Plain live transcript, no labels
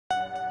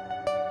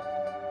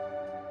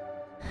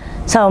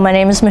So my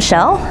name is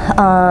Michelle.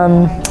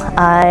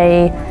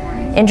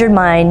 I injured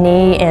my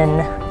knee in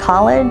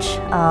college,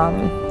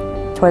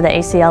 tore the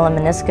ACL and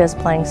meniscus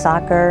playing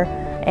soccer,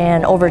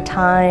 and over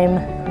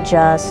time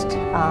just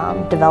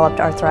developed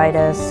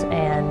arthritis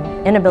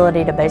and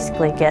inability to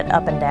basically get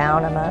up and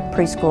down. I'm a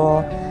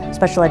preschool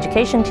special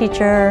education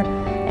teacher,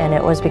 and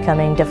it was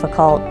becoming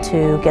difficult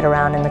to get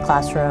around in the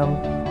classroom.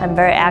 I'm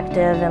very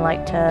active and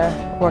like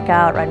to work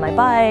out, ride my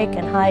bike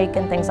and hike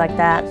and things like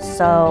that.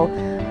 So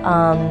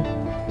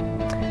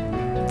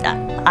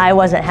I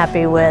wasn't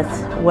happy with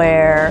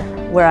where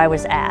I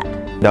was at.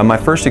 My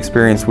first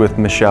experience with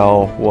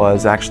Michelle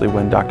was actually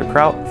when Dr.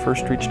 Kraut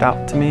first reached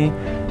out to me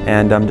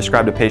and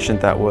described a patient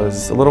that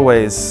was a little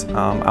ways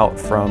out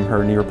from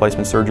her knee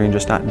replacement surgery and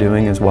just not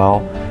doing as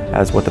well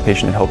as what the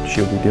patient had hoped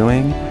she would be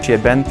doing. She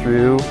had been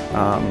through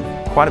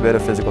quite a bit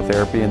of physical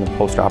therapy in the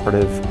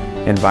post-operative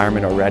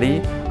environment already,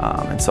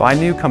 and so I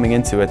knew coming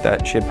into it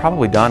that she had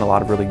probably done a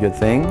lot of really good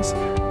things,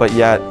 but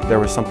yet there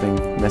was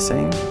something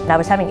missing. I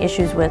was having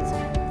issues with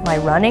my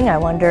running. I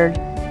wondered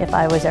if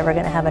I was ever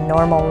going to have a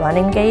normal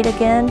running gait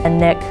again. And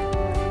Nick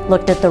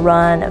looked at the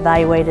run,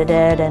 evaluated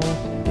it, and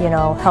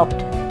helped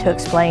to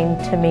explain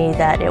to me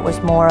that it was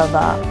more of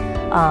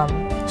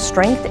a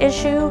strength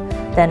issue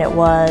than it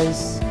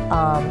was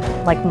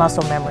like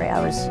muscle memory.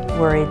 I was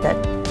worried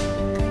that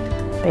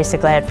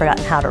basically I had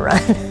forgotten how to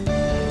run.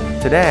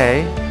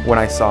 Today, when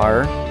I saw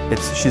her,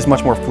 she's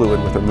much more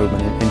fluid with her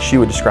movement, and she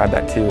would describe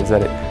that too, is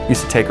that it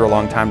used to take her a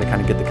long time to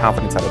kind of get the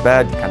confidence out of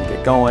bed, to kind of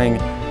get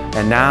going.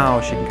 And now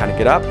she can kind of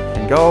get up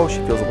and go. She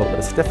feels a little bit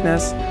of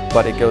stiffness,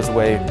 but it goes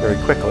away very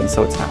quickly.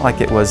 So it's not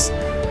like it was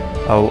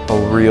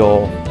a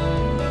real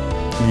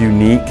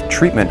unique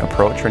treatment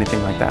approach or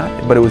anything like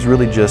that, but it was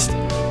really just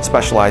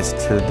specialized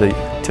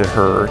to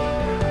her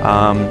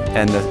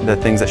and the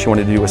things that she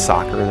wanted to do with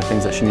soccer, the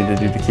things that she needed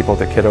to do to keep all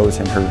the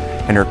kiddos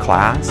in her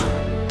class.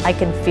 I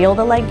can feel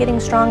the leg getting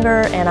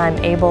stronger, and I'm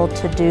able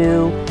to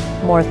do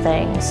more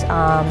things.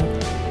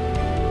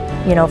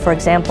 For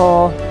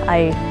example,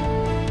 I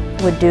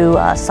would do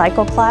a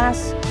cycle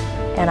class,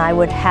 and I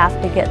would have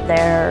to get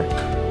there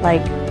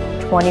like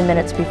 20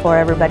 minutes before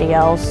everybody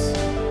else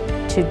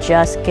to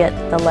just get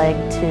the leg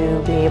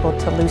to be able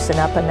to loosen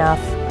up enough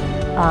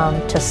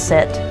to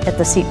sit at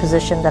the seat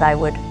position that I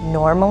would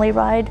normally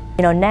ride.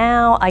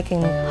 Now I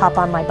can hop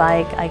on my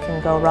bike, I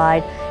can go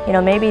ride.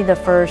 Maybe the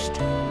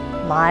first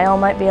mile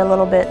might be a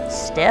little bit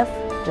stiff,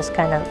 just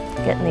kind of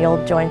getting the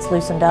old joints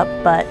loosened up,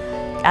 but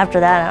after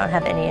that I don't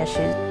have any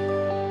issues.